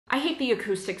I hate the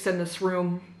acoustics in this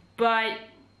room, but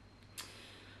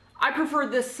I prefer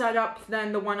this setup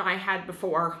than the one I had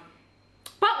before.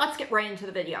 But let's get right into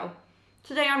the video.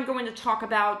 Today I'm going to talk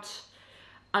about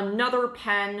another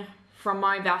pen from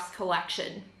my vast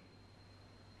collection.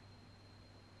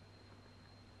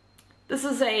 This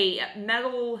is a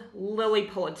metal Lily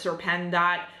Pulitzer pen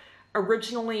that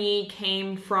originally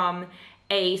came from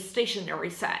a stationery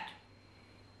set.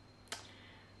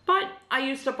 But I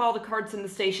used up all the cards in the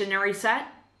stationery set,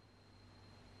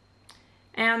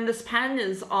 and this pen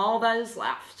is all that is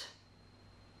left.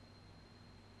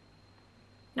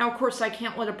 Now, of course, I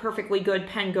can't let a perfectly good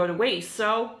pen go to waste,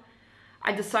 so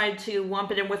I decided to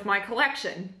lump it in with my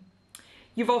collection.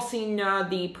 You've all seen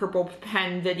the purple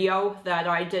pen video that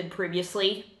I did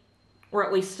previously, or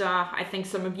at least I think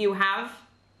some of you have.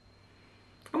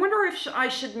 I wonder if I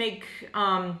should make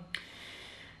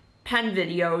pen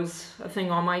videos a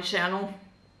thing on my channel.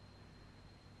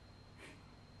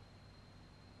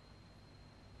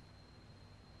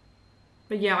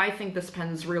 But yeah, I think this pen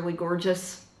is really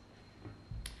gorgeous.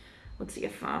 Let's see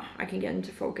if I can get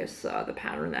into focus the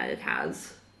pattern that it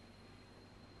has.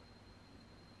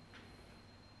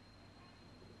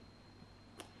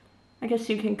 I guess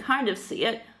you can kind of see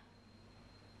it.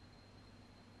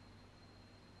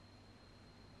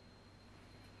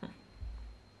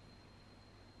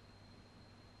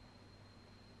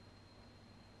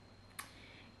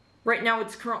 Right now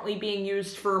it's currently being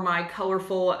used for my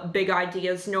colorful Big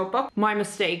Ideas notebook. My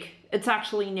mistake, it's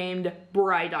actually named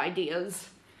Bright Ideas.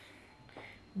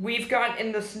 We've got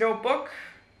in this notebook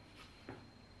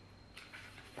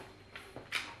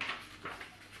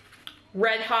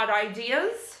Red Hot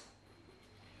Ideas,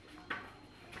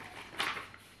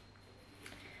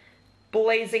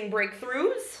 Blazing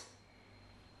Breakthroughs,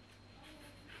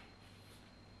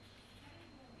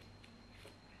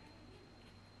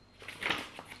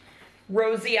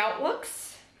 Rosy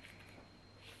Outlooks,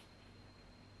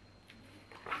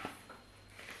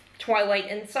 Twilight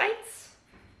Insights,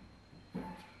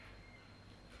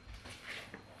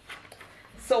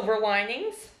 Silver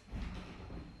Linings,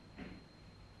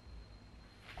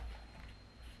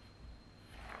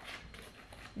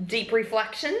 Deep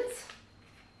Reflections,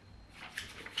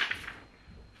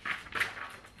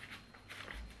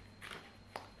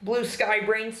 Blue Sky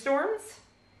Brainstorms,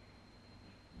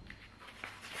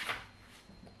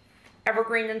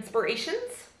 Evergreen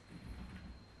Inspirations,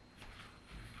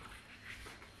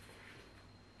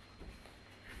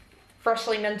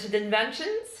 Freshly Minted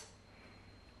Inventions,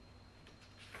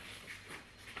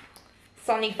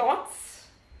 Sunny Thoughts,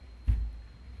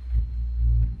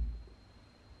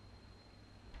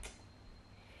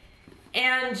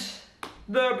 and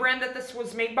the brand that this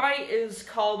was made by is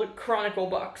called Chronicle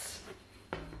Books.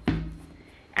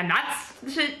 And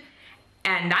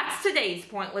that's today's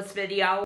pointless video.